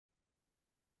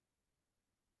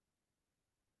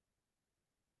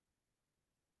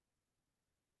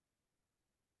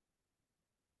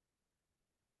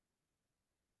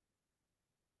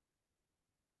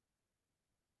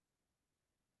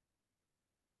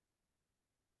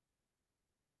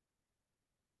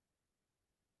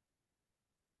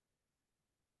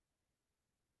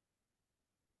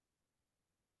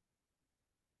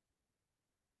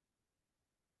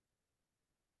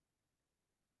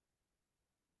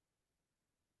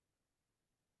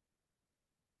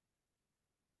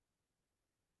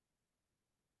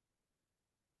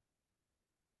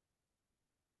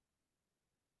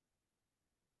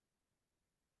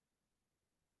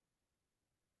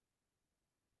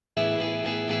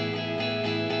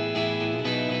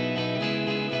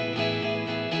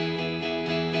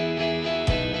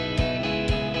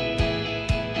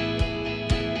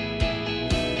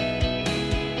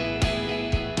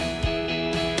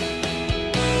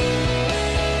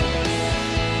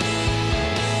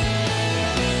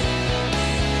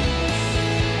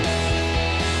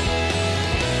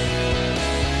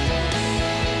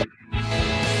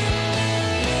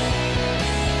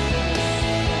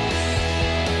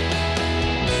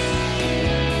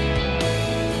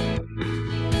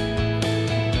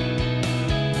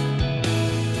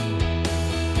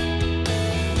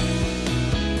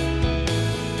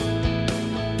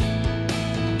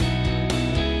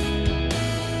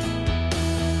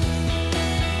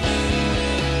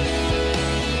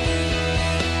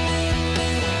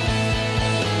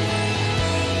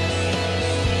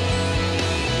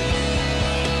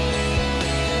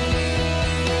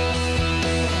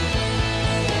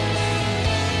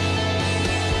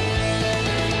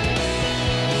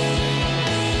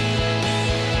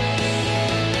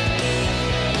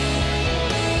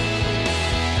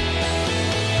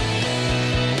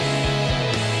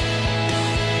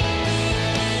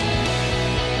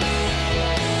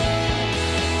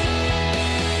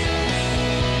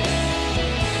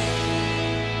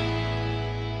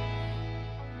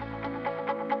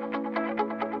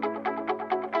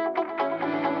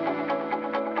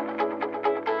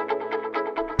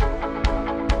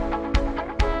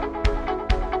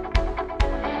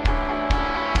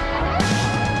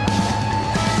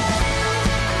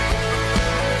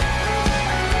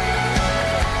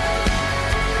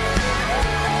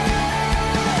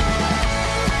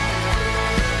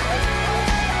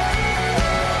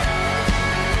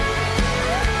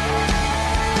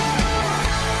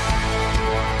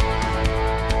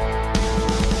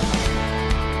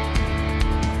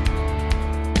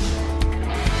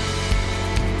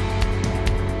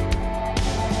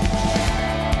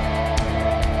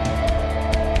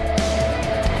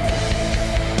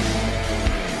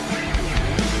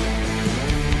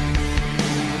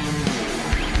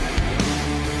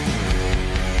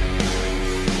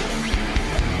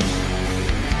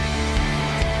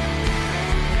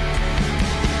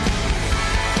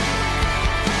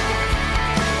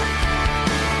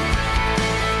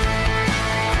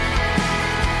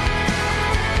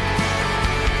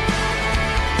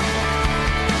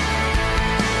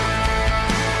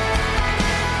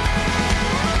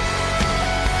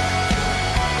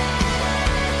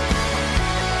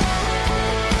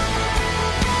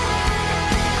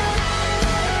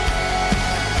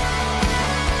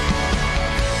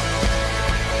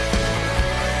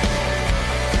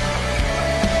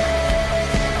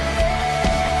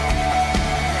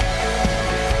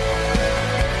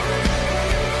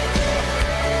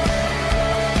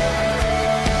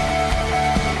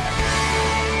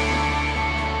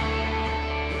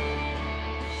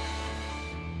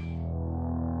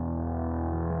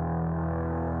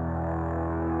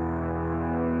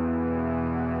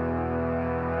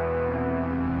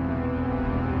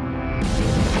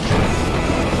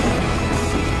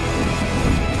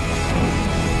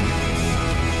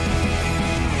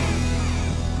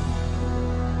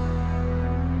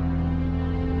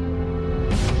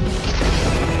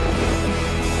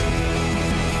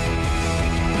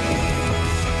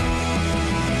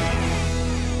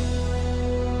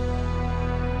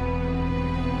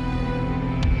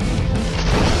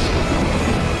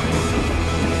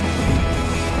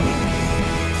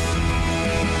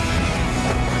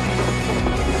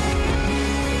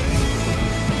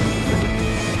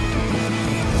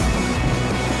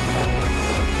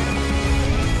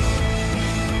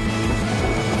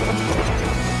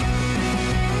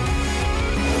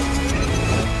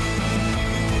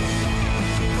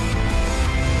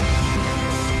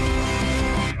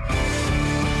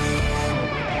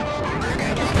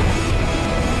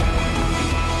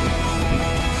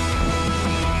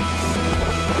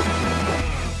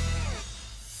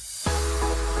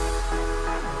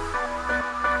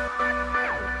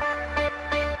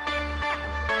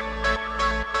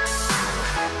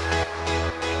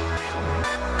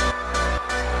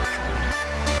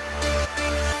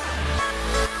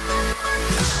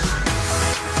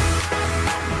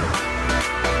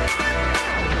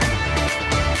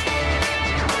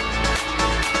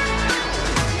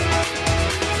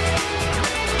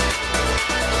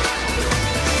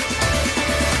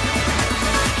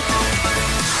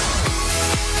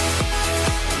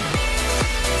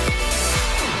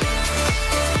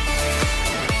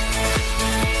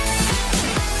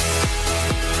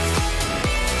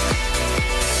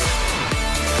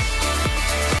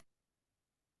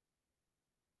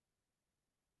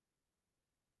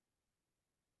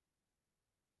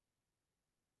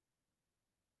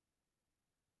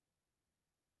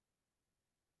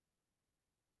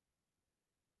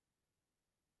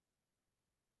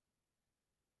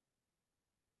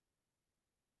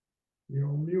You're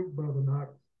on mute, Brother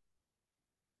Knox.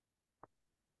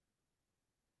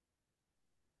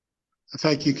 I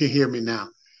think you can hear me now.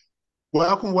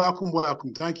 Welcome, welcome,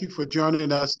 welcome. Thank you for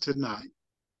joining us tonight.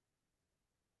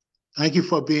 Thank you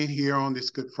for being here on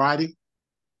this Good Friday.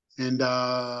 And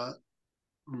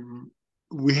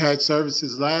we had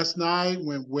services last night,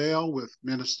 went well with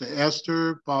Minister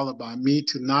Esther, followed by me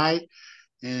tonight.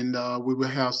 And we will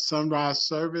have sunrise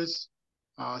service,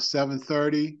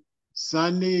 7:30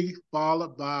 Sunday,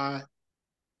 followed by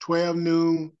 12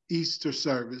 noon Easter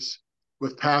service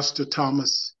with Pastor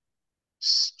Thomas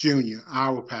Jr.,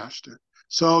 our pastor.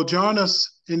 So join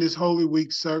us in this Holy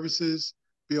Week services.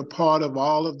 Be a part of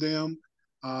all of them.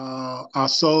 Our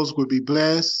souls will be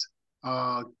blessed.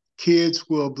 Kids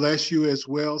will bless you as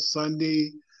well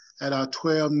Sunday at our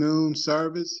 12 noon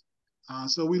service.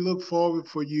 So we look forward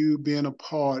for you being a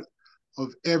part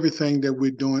of everything that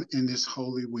we're doing in this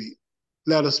Holy Week.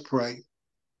 Let us pray.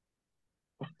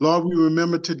 Lord, we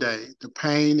remember today the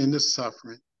pain and the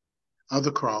suffering of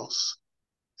the cross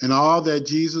and all that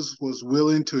Jesus was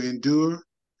willing to endure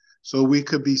so we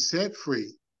could be set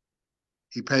free.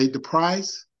 He paid the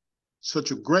price,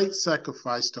 such a great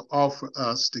sacrifice to offer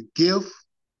us the gift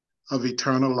of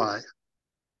eternal life.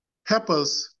 Help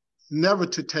us never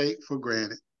to take for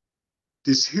granted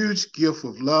this huge gift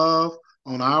of love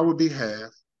on our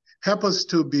behalf. Help us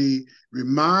to be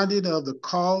reminded of the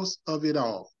cost of it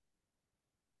all.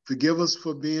 Forgive us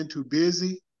for being too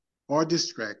busy or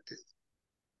distracted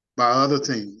by other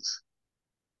things,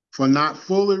 for not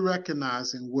fully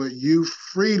recognizing what you've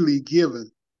freely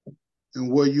given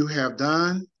and what you have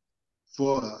done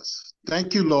for us.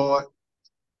 Thank you, Lord,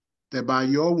 that by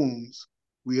your wounds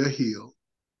we are healed.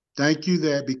 Thank you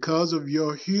that because of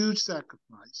your huge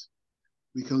sacrifice,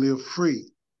 we can live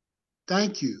free.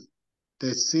 Thank you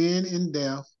that sin and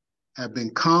death have been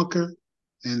conquered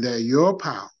and that your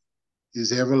power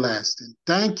is everlasting.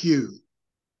 Thank you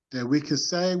that we can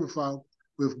say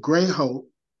with great hope,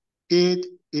 it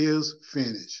is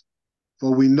finished.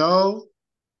 For we know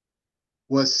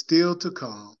what's still to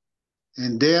come,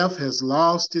 and death has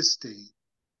lost its sting.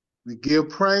 We give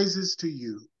praises to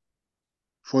you,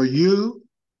 for you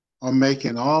are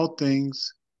making all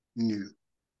things new.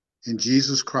 In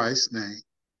Jesus Christ's name,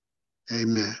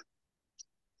 amen.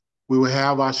 We will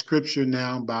have our scripture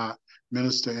now by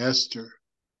Minister Esther.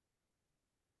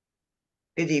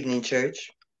 Good evening,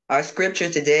 church. Our scripture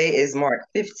today is Mark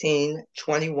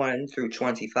 15:21 through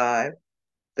 25,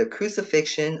 the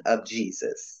crucifixion of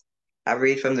Jesus. I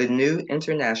read from the New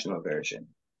International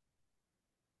Version.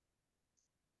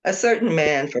 A certain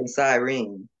man from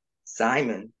Cyrene,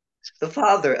 Simon, the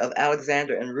father of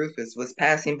Alexander and Rufus, was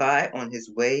passing by on his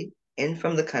way in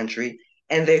from the country,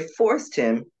 and they forced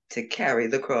him to carry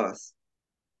the cross.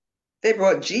 They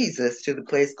brought Jesus to the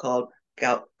place called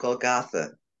Golgotha,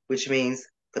 which means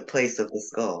the place of the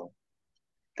skull.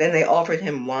 Then they offered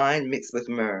him wine mixed with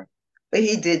myrrh, but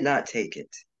he did not take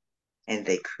it, and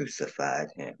they crucified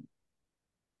him.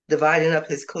 Dividing up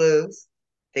his clothes,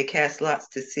 they cast lots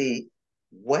to see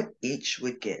what each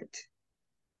would get.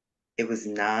 It was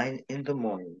 9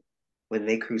 a.m. when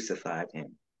they crucified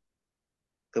him.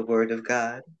 The word of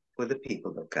God for the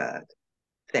people of God.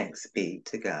 Thanks be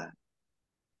to God.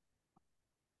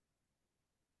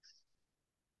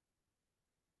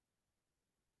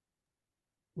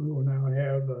 We will now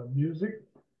have music.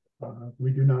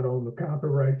 We do not own the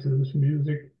copyright to this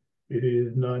music. It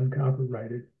is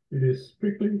non-copyrighted. It is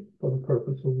strictly for the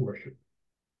purpose of worship.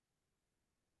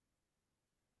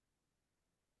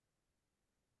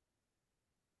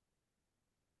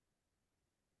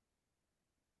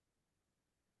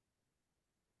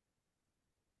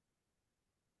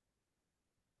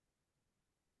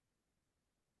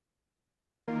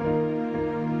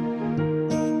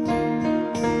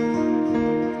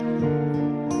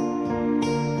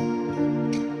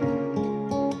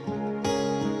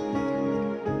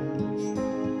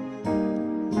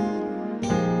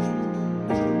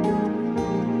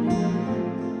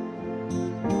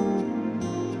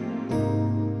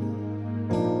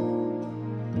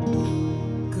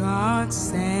 God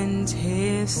sent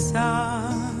his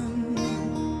son.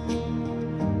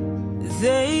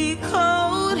 They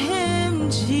called him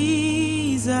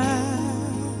Jesus.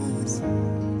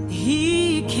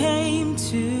 He came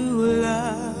to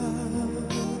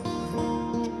love,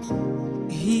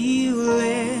 heal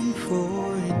and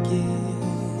forgive.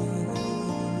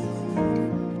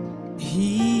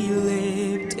 He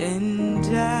lived and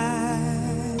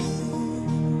died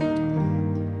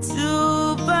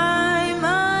to buy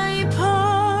my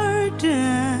pardon.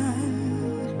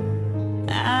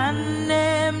 An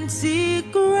empty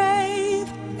grave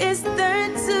is there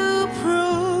to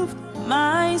prove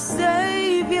my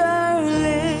Savior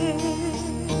lives.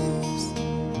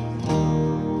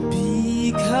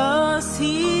 Because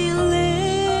he lives,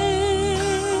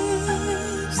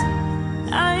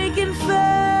 I can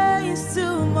face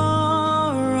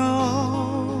tomorrow.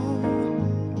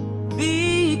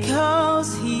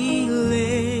 Because he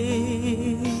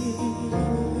lives,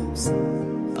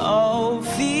 all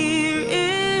fear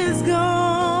is gone.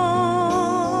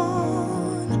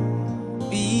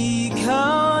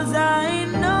 Because I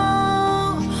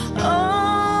know,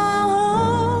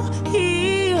 oh,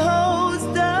 he holds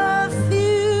the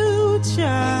future,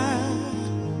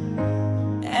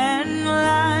 and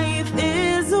life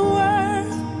is worth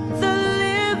the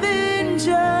living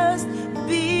just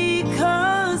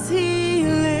because he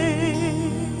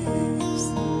lives.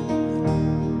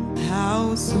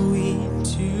 How sweet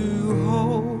to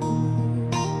hold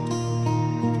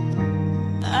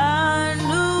a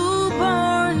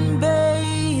newborn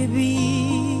baby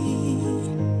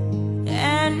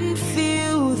and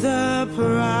feel the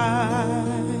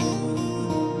pride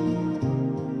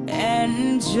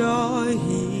and joy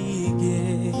he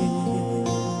gives.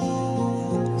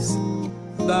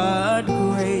 But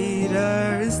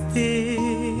greater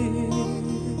still,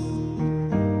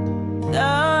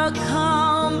 the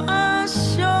calm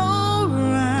assurance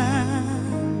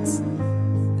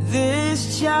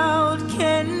this child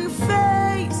can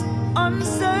face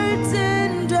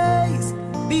uncertain days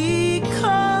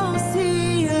because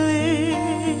he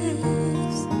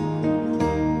lives.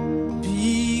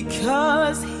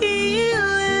 Because he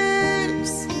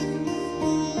lives,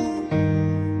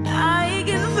 I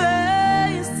can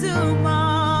face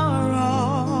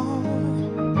tomorrow.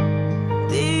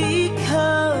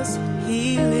 Because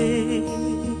he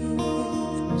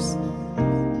lives,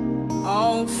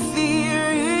 all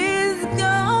fear is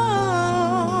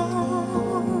gone,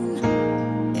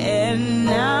 and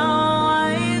now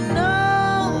I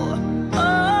know,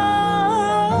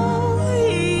 oh,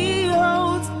 he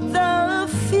holds the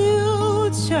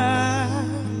future,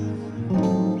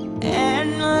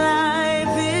 and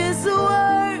life is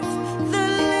worth the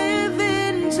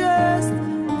living just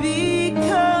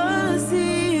because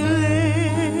he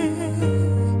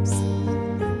lives.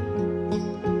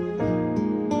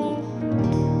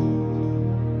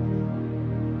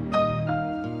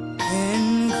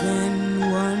 And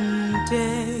then one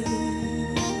day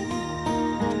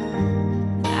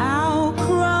I'll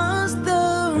cross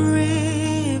the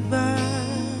river,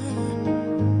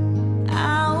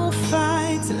 I'll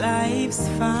fight life's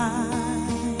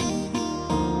fight,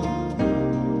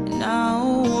 and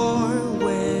I'll war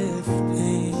with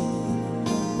pain,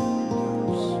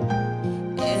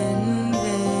 and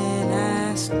then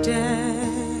as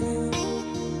death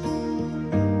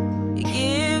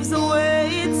gives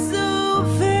way to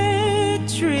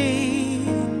victory,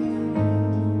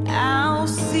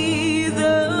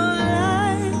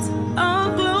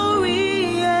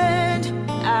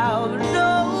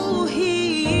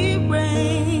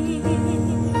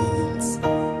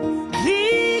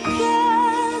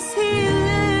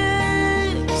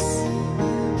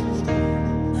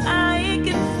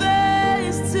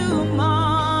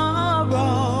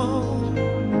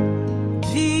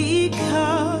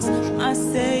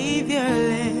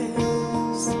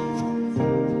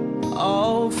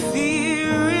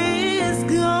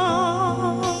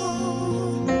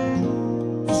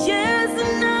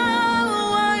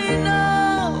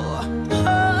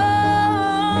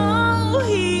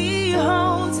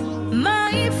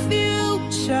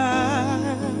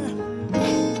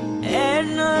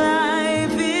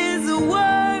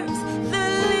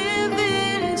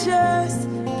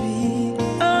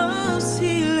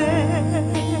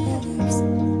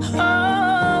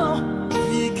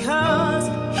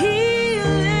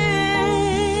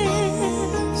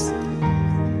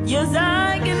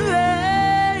 I can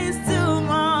face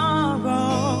tomorrow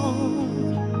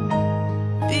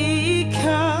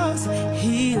because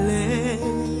he lives.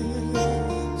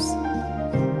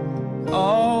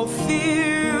 All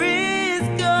fear is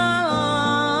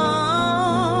gone,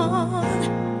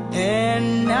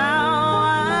 and now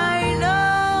I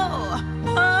know,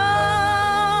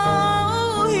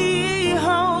 oh, he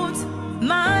holds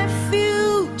my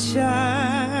future.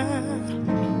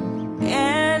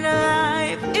 And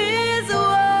life is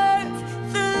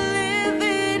worth the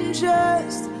living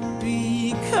just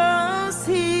because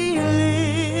he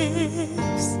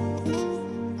lives.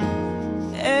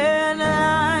 And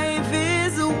life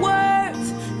is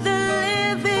worth the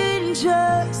living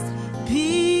just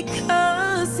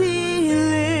because he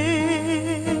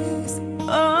lives.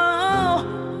 Oh,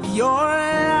 your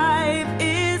life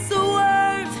is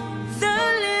worth the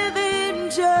living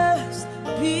just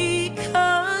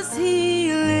because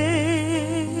he lives.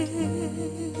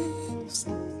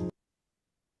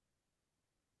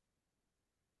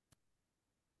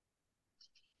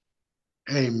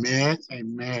 Amen.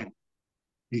 Amen.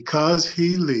 Because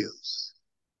he lives,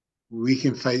 we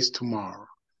can face tomorrow.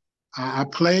 I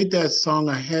played that song.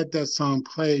 I had that song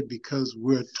played because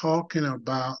we're talking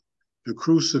about the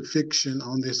crucifixion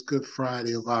on this Good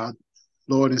Friday of our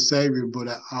Lord and Savior. But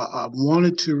I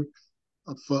wanted to,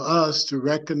 for us to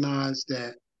recognize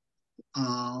that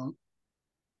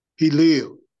he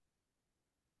lived.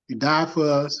 He died for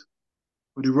us,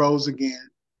 but he rose again,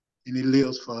 and he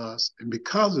lives for us. And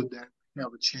because of that, we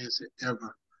have a chance at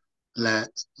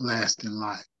everlasting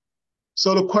life.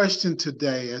 So the question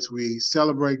today, as we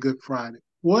celebrate Good Friday,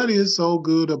 what is so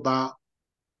good about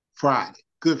Friday,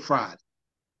 Good Friday?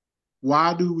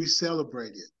 Why do we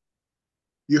celebrate it?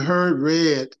 You heard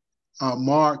read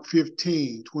Mark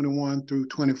 15, 21 through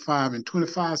 25, and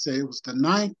 25 said it was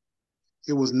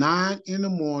 9 in the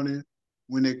morning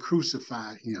when they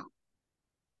crucified him.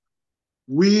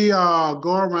 We go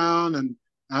around, and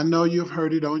I know you've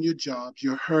heard it on your jobs.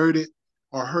 You heard it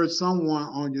or heard someone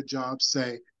on your job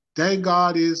say, thank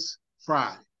God it's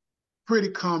Friday. Pretty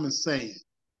common saying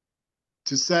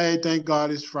to say thank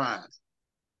God it's Friday.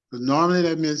 Because normally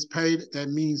that means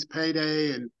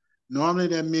payday, and normally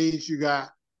that means you got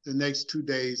the next 2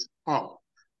 days off.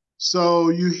 So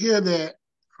you hear that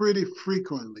pretty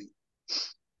frequently.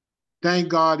 Thank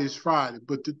God it's Friday.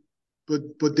 But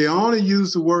they only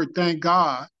use the word thank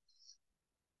God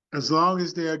as long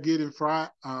as they're getting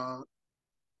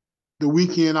the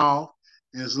weekend off,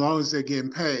 and as long as they're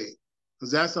getting paid.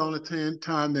 Because that's the only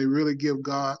time they really give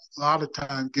God, a lot of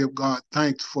times give God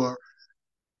thanks for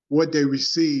what they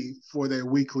receive for their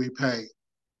weekly pay.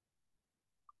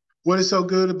 What is so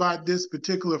good about this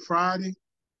particular Friday?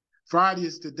 Friday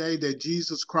is the day that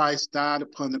Jesus Christ died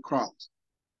upon the cross.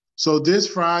 So this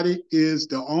Friday is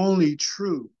the only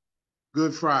true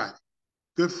Good Friday.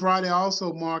 Good Friday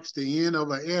also marks the end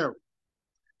of an era.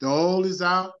 The old is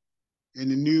out and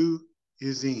the new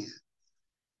is in.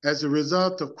 As a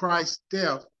result of Christ's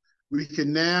death, we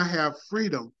can now have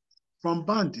freedom from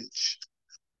bondage.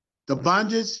 The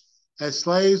bondage as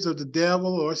slaves of the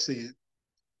devil or sin.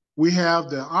 We have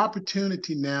the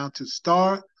opportunity now to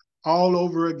start all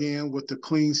over again with a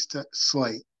clean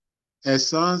slate as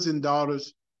sons and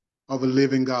daughters of a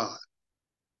living God.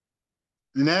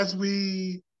 And as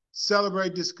we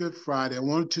celebrate this Good Friday, I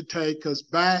wanted to take us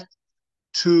back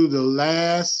to the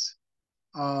last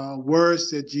words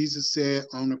that Jesus said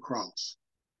on the cross.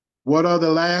 What are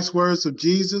the last words of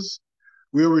Jesus?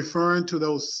 We're referring to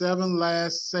those 7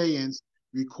 last sayings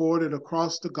recorded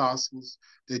across the Gospels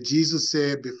that Jesus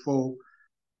said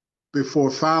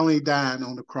before finally dying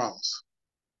on the cross.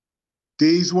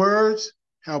 These words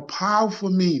have powerful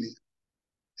meaning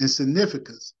and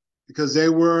significance because they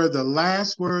were the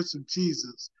last words of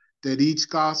Jesus that each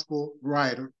gospel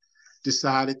writer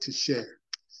decided to share.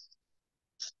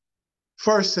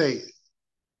 First saying,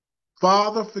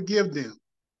 Father, forgive them.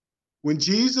 When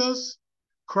Jesus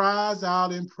cries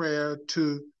out in prayer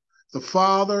to the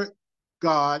Father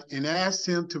God and asks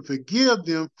him to forgive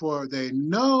them, for they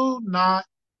know not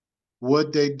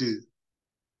what they do.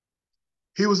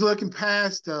 He was looking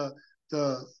past the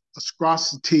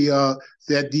atrocity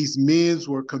that these men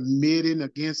were committing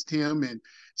against him and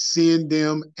seeing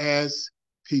them as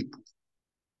people.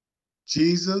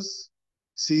 Jesus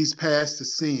sees past the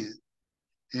sin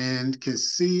and can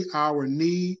see our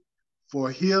need for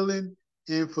healing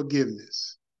and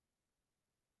forgiveness.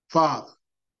 Father,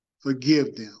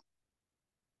 forgive them.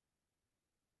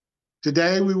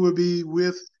 Today we will be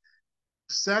with,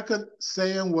 the second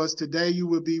saying was, today you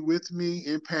will be with me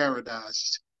in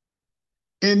paradise.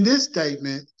 In this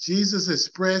statement, Jesus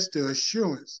expressed the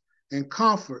assurance and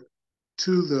comfort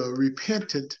to the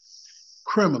repentant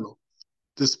criminal.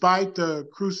 Despite the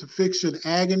crucifixion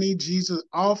agony, Jesus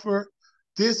offered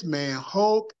this man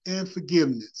hope and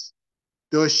forgiveness.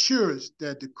 The assurance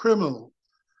that the criminal,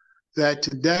 that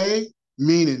today,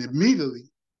 meaning immediately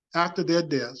after their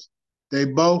deaths, they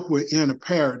both were in a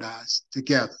paradise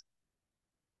together.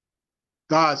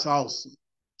 God's awesome.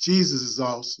 Jesus is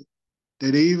awesome.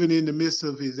 That even in the midst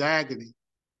of his agony,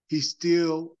 he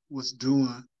still was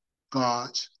doing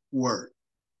God's work.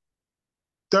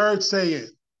 Third saying,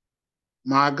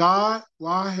 my God,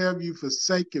 why have you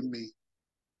forsaken me?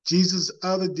 Jesus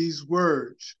uttered these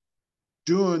words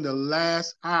during the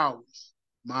last hours.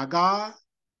 My God,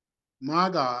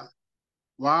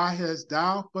 why hast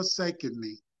thou forsaken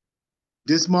me?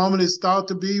 This moment is thought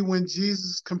to be when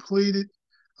Jesus completed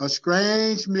a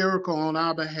strange miracle on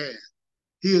our behalf.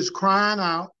 He is crying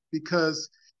out because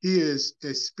he is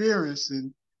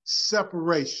experiencing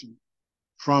separation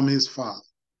from his Father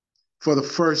for the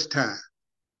first time.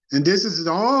 And this is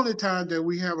the only time that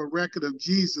we have a record of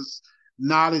Jesus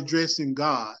not addressing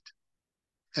God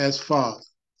as Father.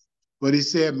 But he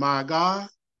said, my God,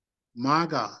 my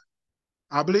God.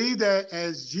 I believe that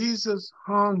as Jesus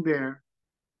hung there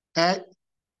at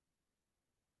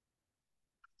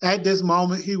this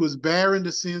moment, he was bearing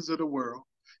the sins of the world.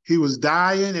 He was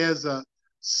dying as a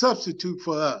substitute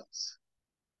for us.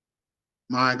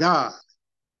 My God,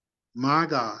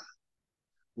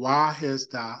 why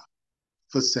hast thou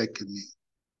forsaken me?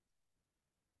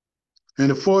 And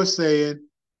the fourth saying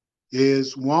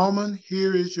is, woman,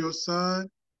 here is your son,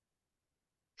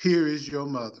 here is your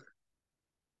mother.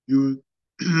 It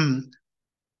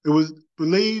was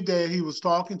believed that he was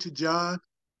talking to John,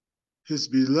 his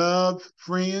beloved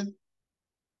friend.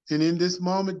 And in this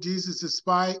moment, Jesus,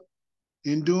 despite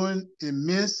enduring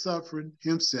immense suffering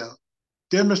himself,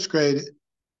 demonstrated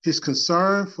his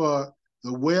concern for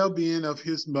the well-being of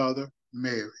his mother,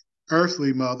 Mary,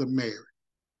 earthly mother, Mary,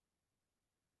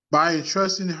 by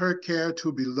entrusting her care to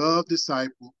a beloved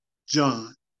disciple,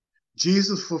 John.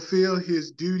 Jesus fulfilled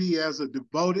his duty as a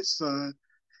devoted son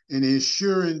in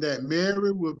ensuring that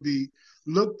Mary would be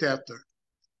looked after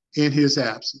in his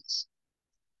absence.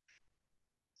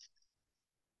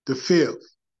 The fifth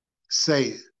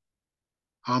saying,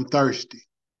 I'm thirsty.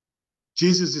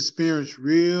 Jesus experienced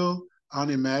real,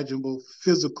 unimaginable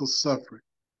physical suffering.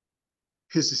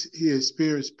 He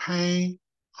experienced pain,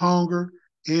 hunger,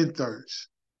 and thirst.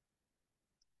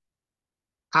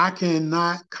 I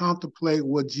cannot contemplate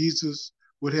what Jesus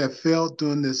would have felt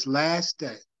during this last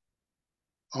day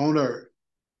on earth.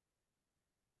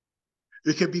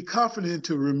 It can be comforting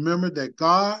to remember that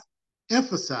God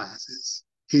emphasizes.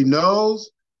 He knows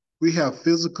we have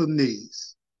physical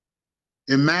needs.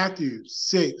 In Matthew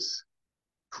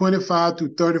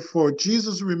 6:25-34,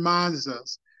 Jesus reminds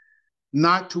us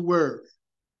not to worry.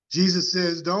 Jesus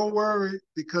says, don't worry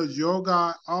because your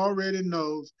God already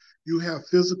knows you have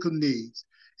physical needs.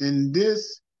 And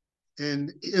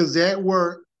is at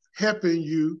work helping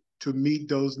you to meet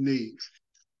those needs.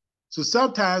 So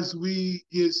sometimes we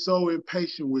get so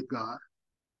impatient with God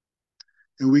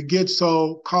and we get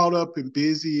so caught up and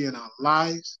busy in our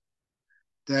lives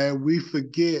that we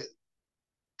forget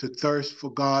to thirst for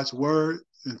God's word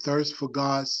and thirst for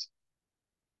God's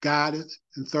guidance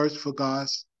and thirst for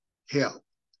God's help.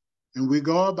 And we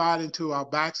go about until our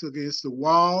backs against the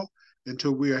wall,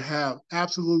 until we have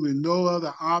absolutely no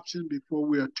other option before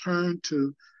we are turned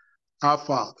to our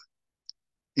Father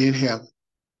in heaven.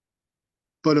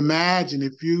 But imagine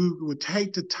if you would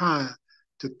take the time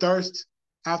to thirst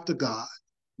after God,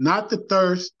 not the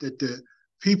thirst that the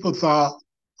people thought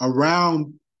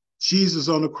around Jesus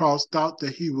on the cross thought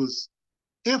that he was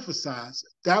emphasizing.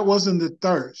 That wasn't the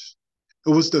thirst. It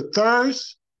was the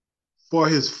thirst for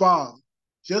his Father.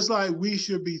 Just like we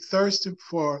should be thirsting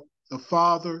for the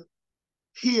Father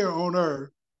here on earth,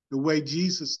 the way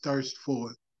Jesus thirsted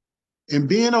for it. And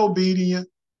being obedient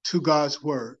to God's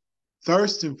word,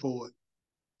 thirsting for it.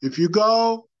 If you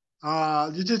go,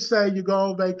 you just say you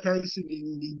go on vacation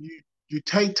and you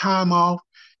take time off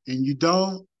and you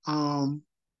don't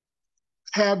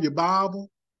have your Bible,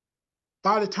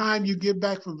 by the time you get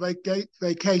back from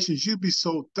vacations, you'll be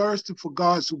so thirsty for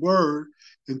God's word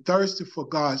and thirsty for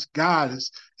God's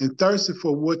guidance and thirsty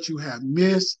for what you have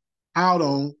missed out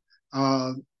on,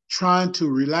 trying to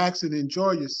relax and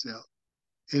enjoy yourself.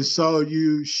 And so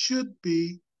you should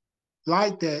be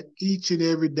like that each and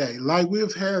every day. Like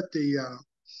we've had the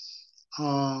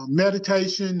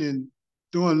meditation and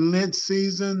during Lent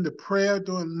season, the prayer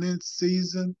during Lent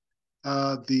season,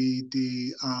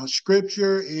 the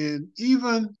scripture, and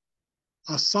even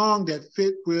a song that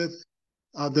fit with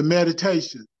the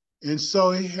meditation. And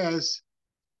so it has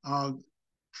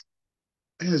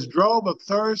has drove a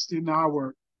thirst in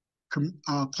our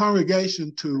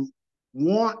congregation to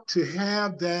want to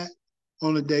have that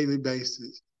on a daily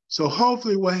basis. So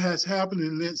hopefully what has happened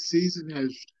in this season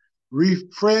has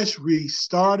refreshed,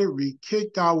 restarted,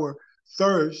 re-kicked our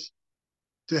thirst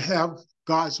to have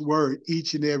God's word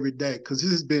each and every day, because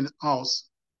this has been awesome.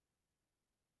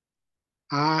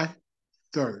 I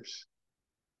thirst.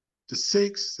 The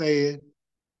 6th said,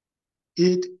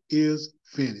 it is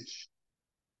finished.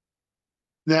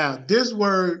 Now, this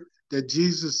word that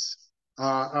Jesus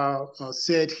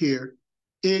said here,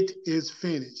 it is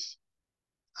finished.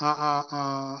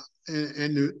 In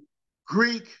the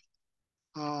Greek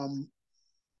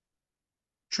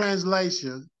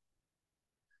translation,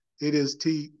 it is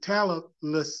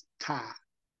tetelestai,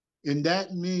 and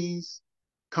that means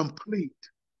complete.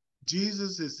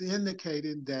 Jesus is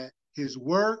indicating that his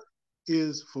work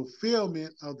is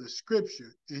fulfillment of the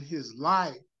scripture in his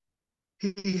life.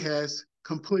 He has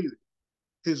completed.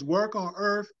 His work on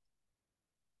earth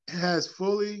has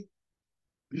fully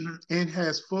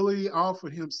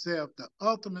offered himself the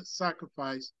ultimate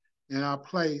sacrifice in our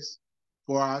place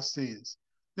for our sins.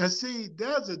 Now see,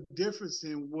 there's a difference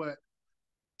in what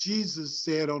Jesus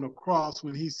said on the cross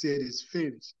when he said it's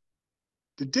finished.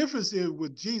 The difference is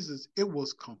with Jesus, it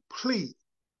was complete.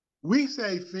 We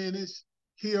say finished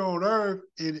here on earth,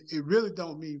 and it really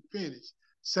don't mean finished.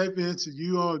 Say, for instance,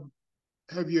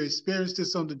 have you experienced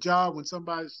this on the job when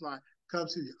somebody's like,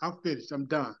 comes to you, I'm finished, I'm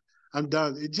done.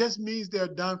 It just means they're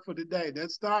done for the day.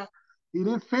 He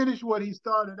didn't finish what he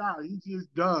started out. He's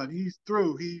just done. He's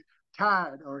through. He's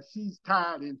tired, or she's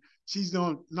tired, and she's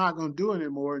not going to do it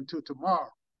anymore until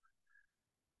tomorrow.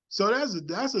 So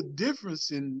that's a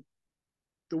difference in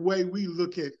the way we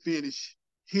look at finish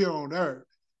here on earth.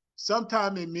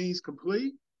 Sometimes it means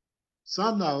complete.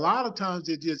 A lot of times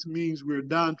it just means we're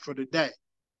done for the day.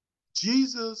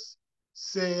 Jesus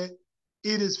said,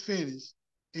 it is finished.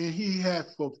 And he had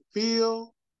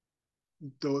fulfilled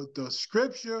the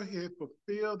scripture. He had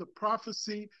fulfilled the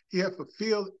prophecy. He had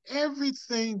fulfilled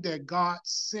everything that God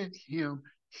sent him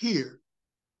here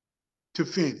to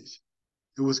finish.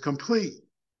 It was complete.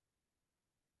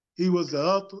 He was the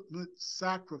ultimate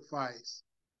sacrifice.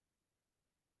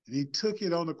 And he took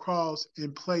it on the cross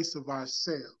in place of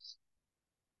ourselves.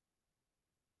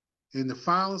 In the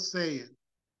final saying,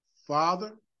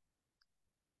 Father,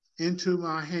 into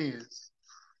my hands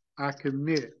I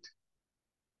commit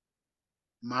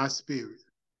my spirit.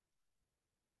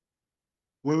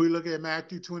 When we look at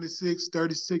Matthew 26,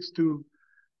 36 to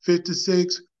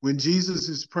 56, when Jesus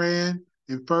is praying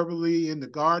fervently in the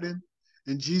garden,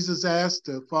 and Jesus asked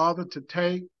the Father to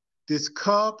take this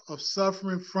cup of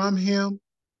suffering from him,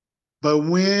 but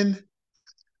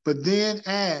then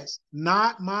asked,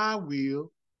 not my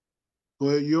will,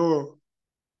 but your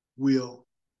will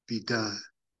be done.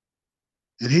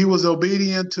 And he was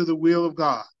obedient to the will of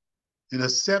God and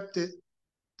accepted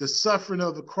the suffering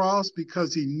of the cross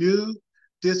because he knew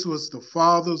this was the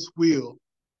Father's will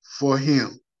for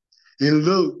him. In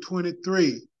Luke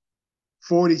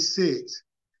 23:46,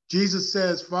 Jesus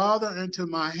says, Father, into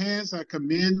my hands I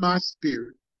commend my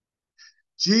spirit.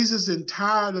 Jesus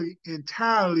entirely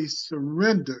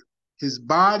surrendered his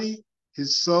body,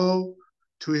 his soul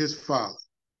to his Father.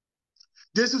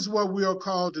 This is what we are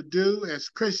called to do as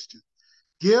Christians.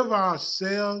 Give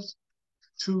ourselves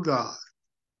to God.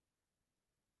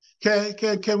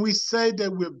 Can we say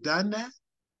that we've done that?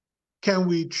 Can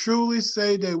we truly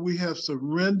say that we have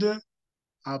surrendered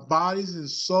our bodies and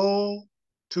soul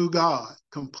to God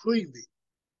completely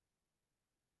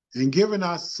and given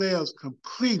ourselves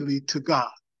completely to God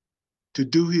to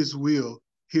do his will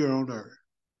here on earth?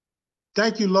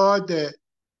 Thank you, Lord, that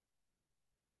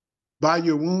by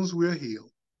your wounds we're healed.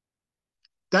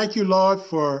 Thank you, Lord,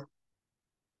 for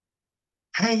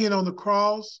hanging on the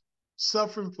cross,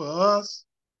 suffering for us,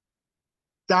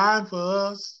 dying for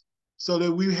us, so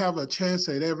that we have a chance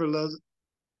at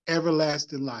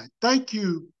everlasting life. Thank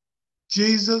you,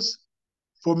 Jesus,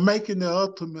 for making the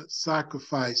ultimate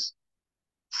sacrifice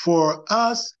for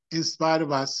us in spite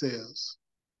of ourselves.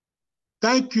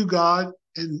 Thank you, God,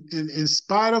 in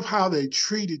spite of how they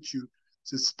treated you,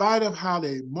 in spite of how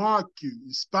they marked you,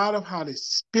 in spite of how they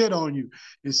spit on you,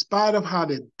 in spite of how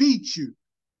they beat you,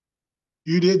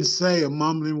 you didn't say a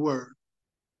mumbling word.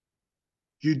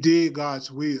 You did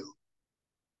God's will.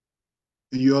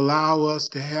 And you allow us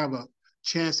to have a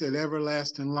chance at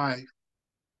everlasting life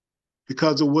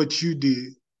because of what you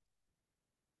did.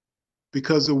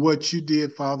 Because of what you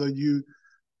did, Father, you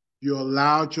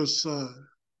allowed your Son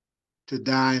to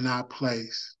die in our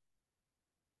place.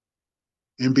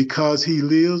 And because he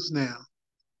lives now,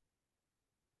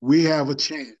 we have a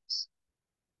chance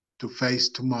to face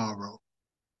tomorrow.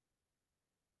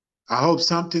 I hope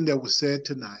something that was said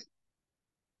tonight,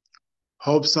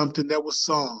 hope something that was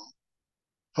sung,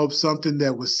 hope something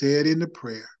that was said in the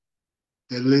prayer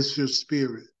that lifts your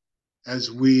spirit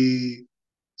as we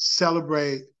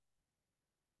celebrate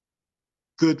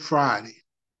Good Friday.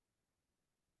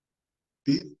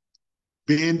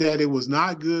 Being that it was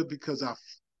not good because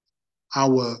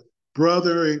our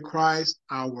brother in Christ,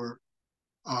 our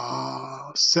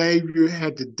Savior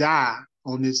had to die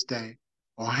on this day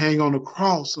or hang on the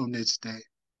cross on this day.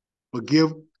 But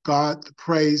give God the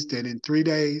praise that in 3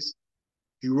 days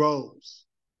he rose.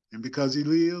 And because he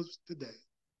lives today,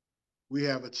 we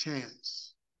have a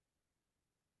chance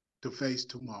to face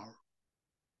tomorrow.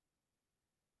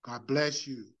 God bless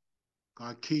you.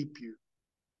 God keep you.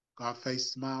 God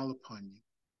face smile upon you.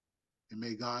 And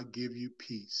may God give you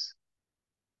peace.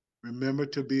 Remember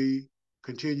to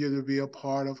continue to be a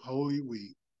part of Holy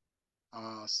Week.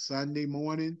 Sunday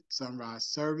morning, sunrise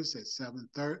service at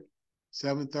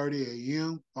 7:30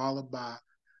 a.m., followed by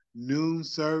noon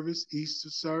service, Easter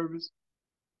service.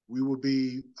 We will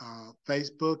be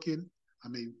Facebooking.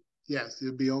 Yes,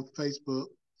 it'll be on Facebook.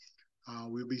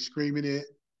 We'll be streaming it,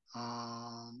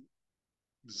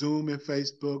 Zoom and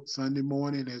Facebook Sunday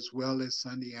morning as well as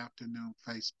Sunday afternoon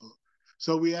Facebook.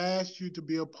 So we ask you to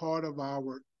be a part of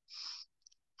our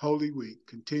Holy Week.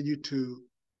 Continue to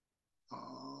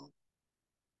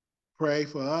pray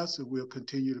for us, and we'll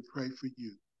continue to pray for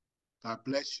you. God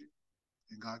bless you,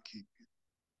 and God keep you.